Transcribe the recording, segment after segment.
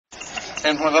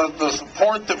And with the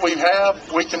support that we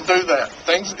have, we can do that.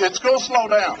 It's going to slow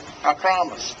down, I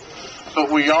promise. But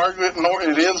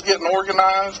it is getting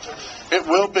organized. It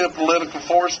will be a political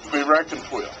force to be reckoned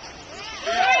with.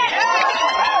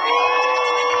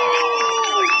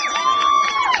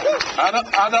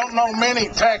 I don't know many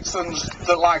Texans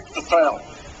that like the fell,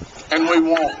 and we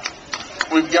won't.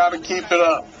 We've got to keep it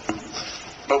up.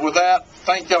 But with that,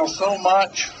 thank y'all so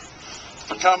much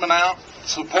for coming out,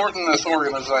 supporting this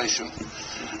organization.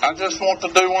 I just want to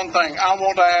do one thing. I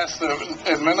want to ask the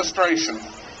administration,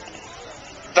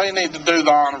 they need to do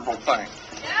the honorable thing.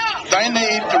 They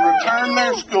need to return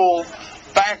their school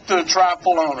back to the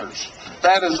tribal owners.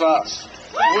 That is us.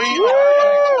 We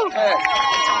are Texas Tech.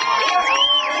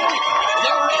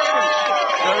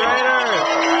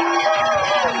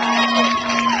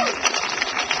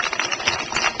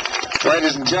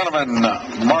 Ladies and gentlemen,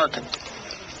 Mark,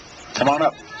 come on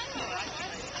up.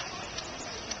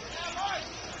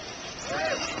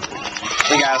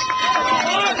 Hey guys,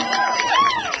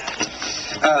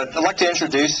 I'd like to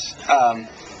introduce a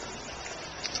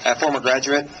former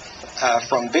graduate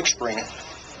from Big Spring.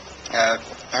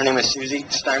 Her name is Susie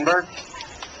Steinberg.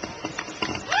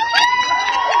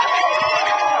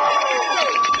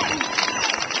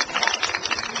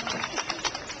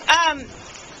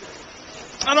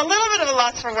 I'm a little bit of a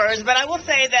loss for words, but I will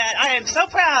say that I am so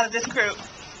proud of this group.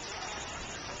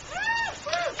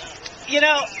 You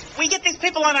know, we get these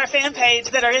people on our fan page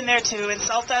that are in there to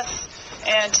insult us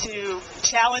and to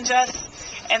challenge us,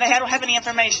 and they don't have any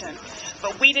information.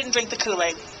 But we didn't drink the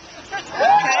Kool-Aid.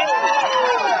 Okay?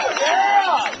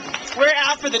 We're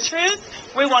out for the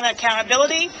truth. We want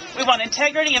accountability. We want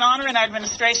integrity and honor in our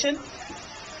administration.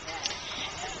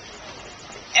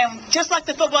 And just like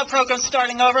the football program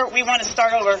starting over, we want to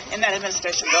start over in that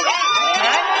administration building. All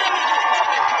right?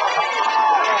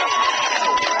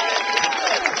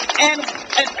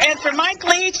 And for Mike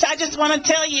Leach, I just want to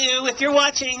tell you, if you're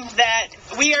watching, that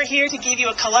we are here to give you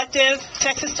a collective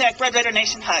Texas Tech Red Raider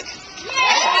Nation hug.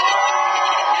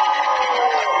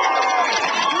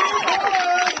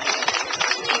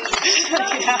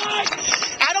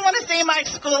 I don't want to see my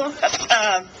school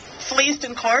fleeced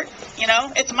in court. You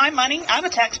know, it's my money. I'm a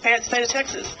taxpayer in the state of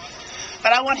Texas.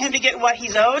 But I want him to get what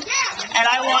he's owed, and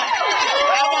I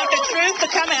want the truth to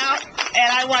come out,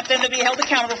 and I want them to be held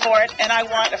accountable for it, and I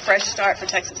want a fresh start for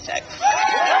Texas Tech.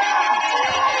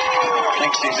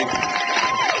 Thanks, Susie.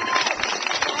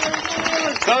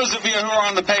 Those of you who are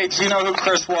on the page, you know who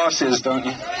Chris Wash is, don't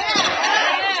you?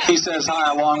 He says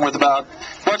hi along with about,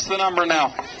 what's the number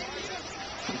now?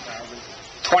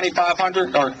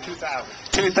 2,500 or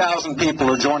 2,000 people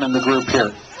are joining the group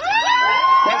here.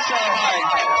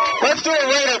 Let's do a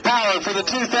Raider power for the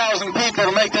 2,000 people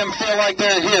to make them feel like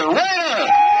they're here. Raider!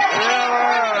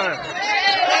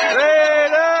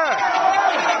 Raider!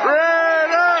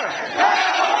 Raider!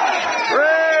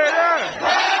 Raider!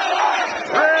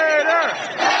 Raider!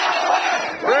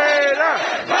 Raider!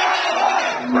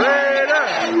 Raider!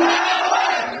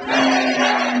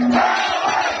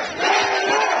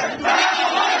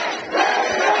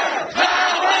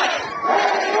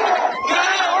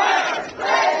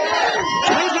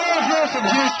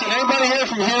 Anybody here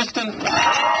from Houston?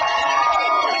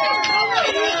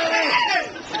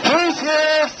 Who's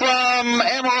here from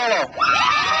Amarillo?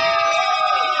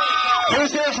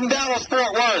 Who's here from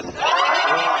Dallas-Fort Worth?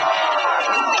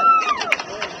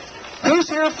 Who's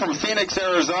here from Phoenix,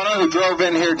 Arizona, who drove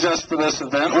in here just for this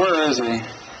event? Where is he?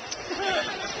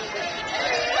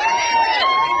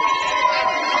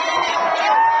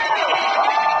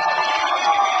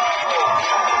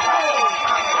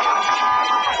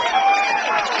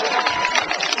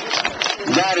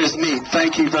 That is neat.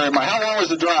 Thank you very much. How long was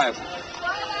the drive?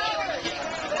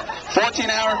 14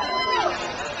 hours?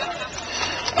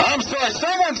 I'm sorry.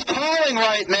 Someone's calling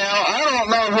right now. I don't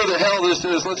know who the hell this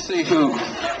is. Let's see who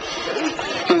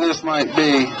this might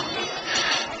be.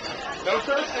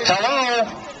 Hello?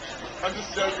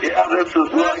 Yeah, this is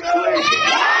Mike Lee.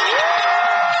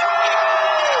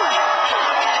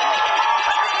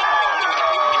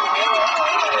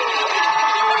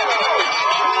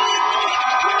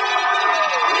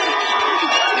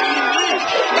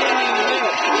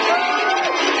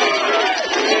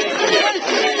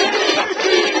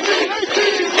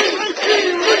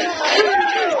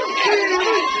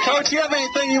 Coach, do you have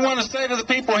anything you want to say to the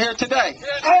people here today?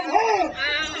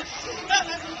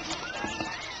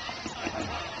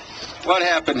 What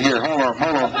happened here? Hold on,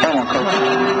 Coach.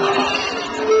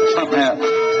 Something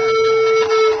happened.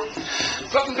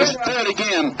 Let's do it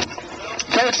again.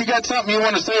 Coach, you got something you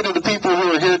want to say to the people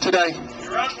who are here today?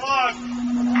 You're unplugged.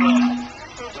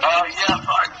 Yes,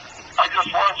 I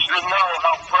just want you to know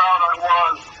how proud I was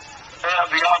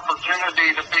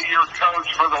opportunity to be your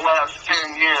coach for the last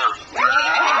 10 years.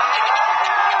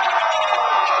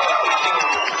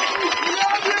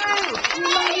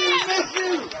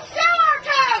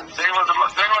 They were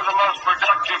the most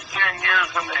productive 10 years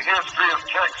in the history of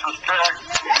Texas Tech.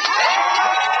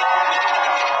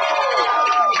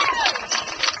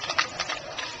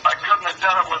 I couldn't have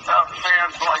done it without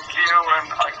fans like you, and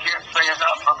I can't say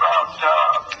enough about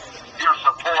your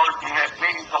support, and it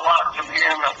means a lot to me,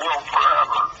 and it will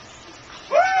forever.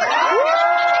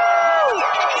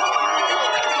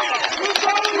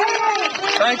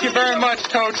 Thank you very much,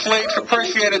 Coach Leach.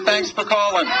 Appreciate it. Thanks for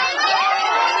calling.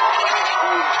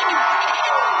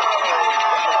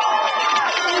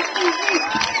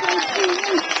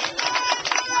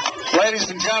 Ladies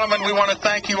and gentlemen, we want to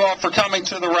thank you all for coming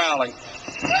to the rally.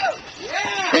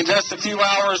 In just a few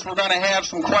hours, we're going to have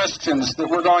some questions that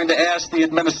we're going to ask the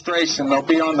administration. They'll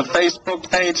be on the Facebook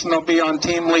page and they'll be on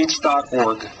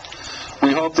teamleach.org.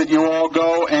 We hope that you all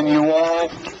go and you all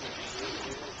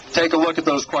take a look at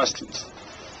those questions.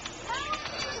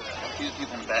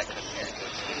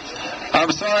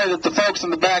 I'm sorry that the folks in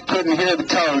the back couldn't hear the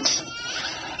coach.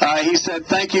 He said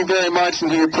thank you very much,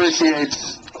 and he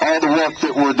appreciates all the work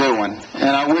that we're doing.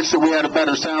 And I wish that we had a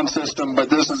better sound system, but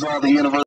this is all the university.